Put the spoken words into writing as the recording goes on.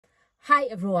Hi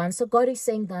everyone. So God is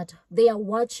saying that they are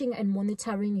watching and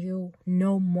monitoring you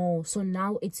no more. So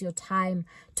now it's your time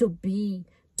to be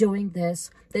doing this.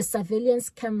 The surveillance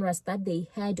cameras that they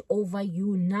had over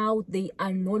you, now they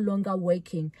are no longer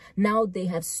working. Now they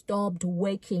have stopped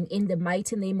working in the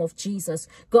mighty name of Jesus.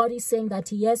 God is saying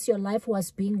that yes, your life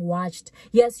was being watched.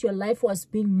 Yes, your life was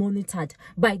being monitored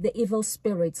by the evil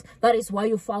spirits. That is why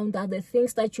you found out the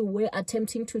things that you were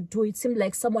attempting to do, it seemed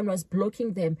like someone was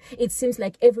blocking them. It seems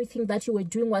like everything that you were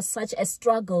doing was such a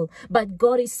struggle. But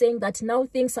God is saying that now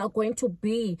things are going to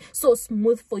be so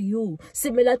smooth for you,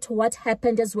 similar to what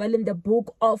happened as well in the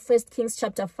book of 1 Kings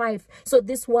chapter 5. So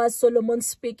this was Solomon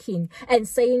speaking and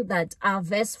saying that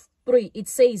verse 3, it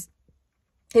says,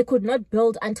 he could not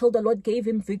build until the Lord gave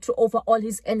him victory over all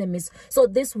his enemies. So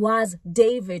this was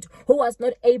David, who was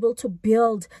not able to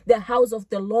build the house of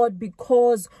the Lord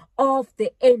because of the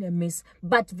enemies.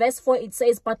 But verse 4, it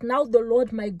says, but now the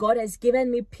Lord my God has given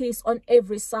me peace on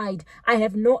every side. I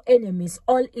have no enemies.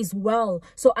 All is well.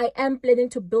 So I am planning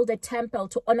to build a temple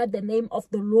to honor the name of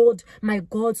the Lord my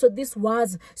God. So this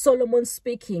was Solomon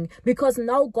speaking, because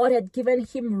now God had given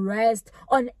him rest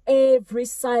on every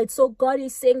side. So God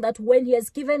is saying that when he has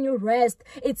given you rest,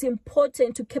 it's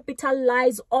important to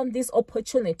capitalize on this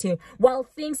opportunity. While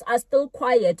things are still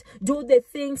quiet, do the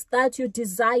things that you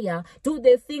desire. Do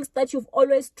the things that you've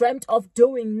always dreamt of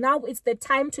doing. Now it's the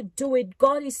time to do it.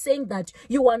 God is saying that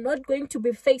you are not going to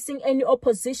be facing any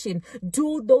opposition.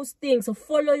 Do those things.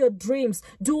 Follow your dreams.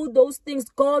 Do those things.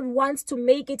 God wants to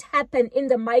make it happen in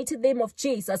the mighty name of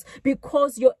Jesus,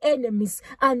 because your enemies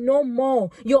are no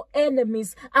more. Your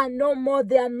enemies are no more.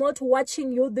 They are not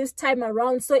watching you this time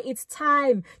around. So it's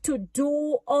time to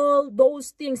do all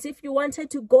those things. If you wanted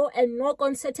to go and knock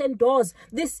on certain doors,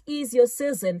 this is your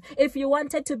season. If you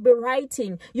wanted to be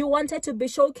writing, you wanted to be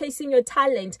showcasing your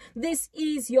talent, this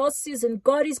is your season.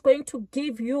 God is going to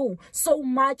give you so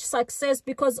much success,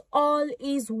 because all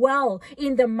is well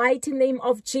in the mighty name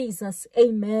of Jesus.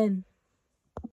 Amen.